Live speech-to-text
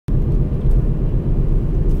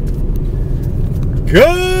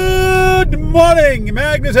Good morning,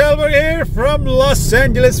 Magnus Hellberg here from Los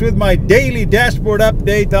Angeles with my daily dashboard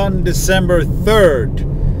update on December 3rd,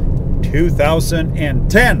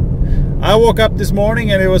 2010. I woke up this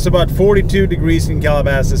morning and it was about 42 degrees in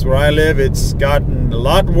Calabasas where I live. It's gotten a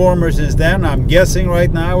lot warmer since then. I'm guessing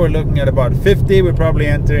right now we're looking at about 50. We're probably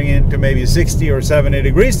entering into maybe 60 or 70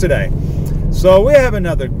 degrees today. So we have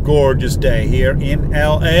another gorgeous day here in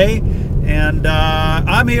LA. And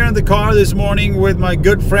I'm here in the car this morning with my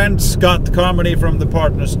good friend Scott Carmody from the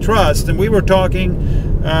Partners Trust, and we were talking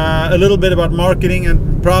a little bit about marketing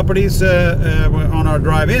and properties on our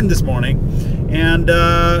drive in this morning. And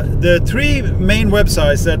the three main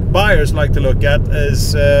websites that buyers like to look at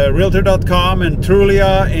is Realtor.com and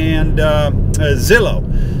Trulia and Zillow.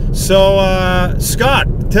 So Scott,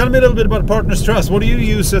 tell me a little bit about Partners Trust. What do you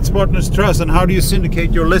use at Partners Trust, and how do you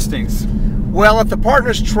syndicate your listings? Well, at the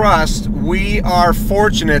Partners Trust, we are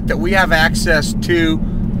fortunate that we have access to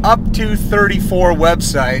up to 34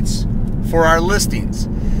 websites for our listings.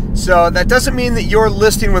 So that doesn't mean that your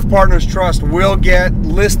listing with Partners Trust will get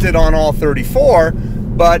listed on all 34,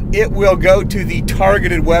 but it will go to the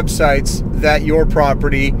targeted websites that your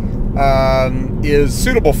property is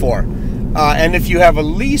suitable for. And if you have a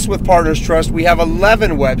lease with Partners Trust, we have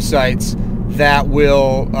 11 websites that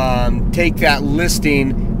will take that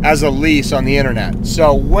listing as a lease on the internet.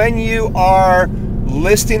 So when you are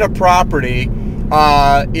listing a property,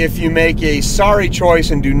 if you make a sorry choice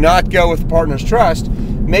and do not go with Partners Trust,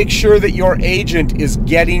 make sure that your agent is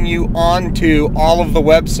getting you onto all of the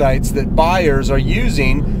websites that buyers are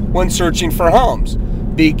using when searching for homes,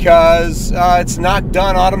 because it's not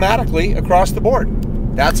done automatically across the board.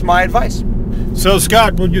 That's my advice. So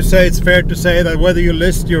Scott, would you say it's fair to say that whether you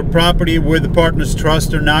list your property with the Partners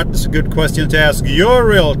Trust or not, it's a good question to ask your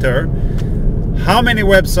realtor how many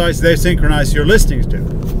websites they synchronize your listings to?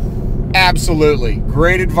 Absolutely.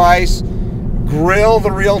 Great advice. Grill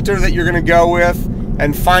the realtor that you're going to go with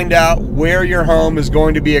and find out where your home is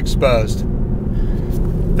going to be exposed.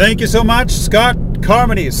 Thank you so much, Scott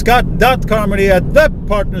Carmody. Scott.Carmody at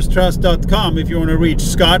thepartnerstrust.com if you want to reach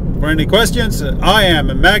Scott for any questions. I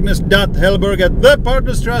am Magnus.Hellberg at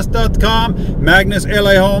thepartnerstrust.com. Magnus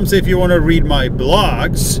LA Homes if you want to read my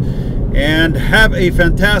blogs. And have a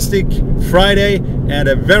fantastic Friday and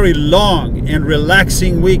a very long and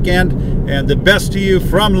relaxing weekend. And the best to you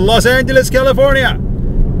from Los Angeles, California.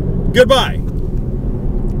 Goodbye.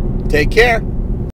 Take care.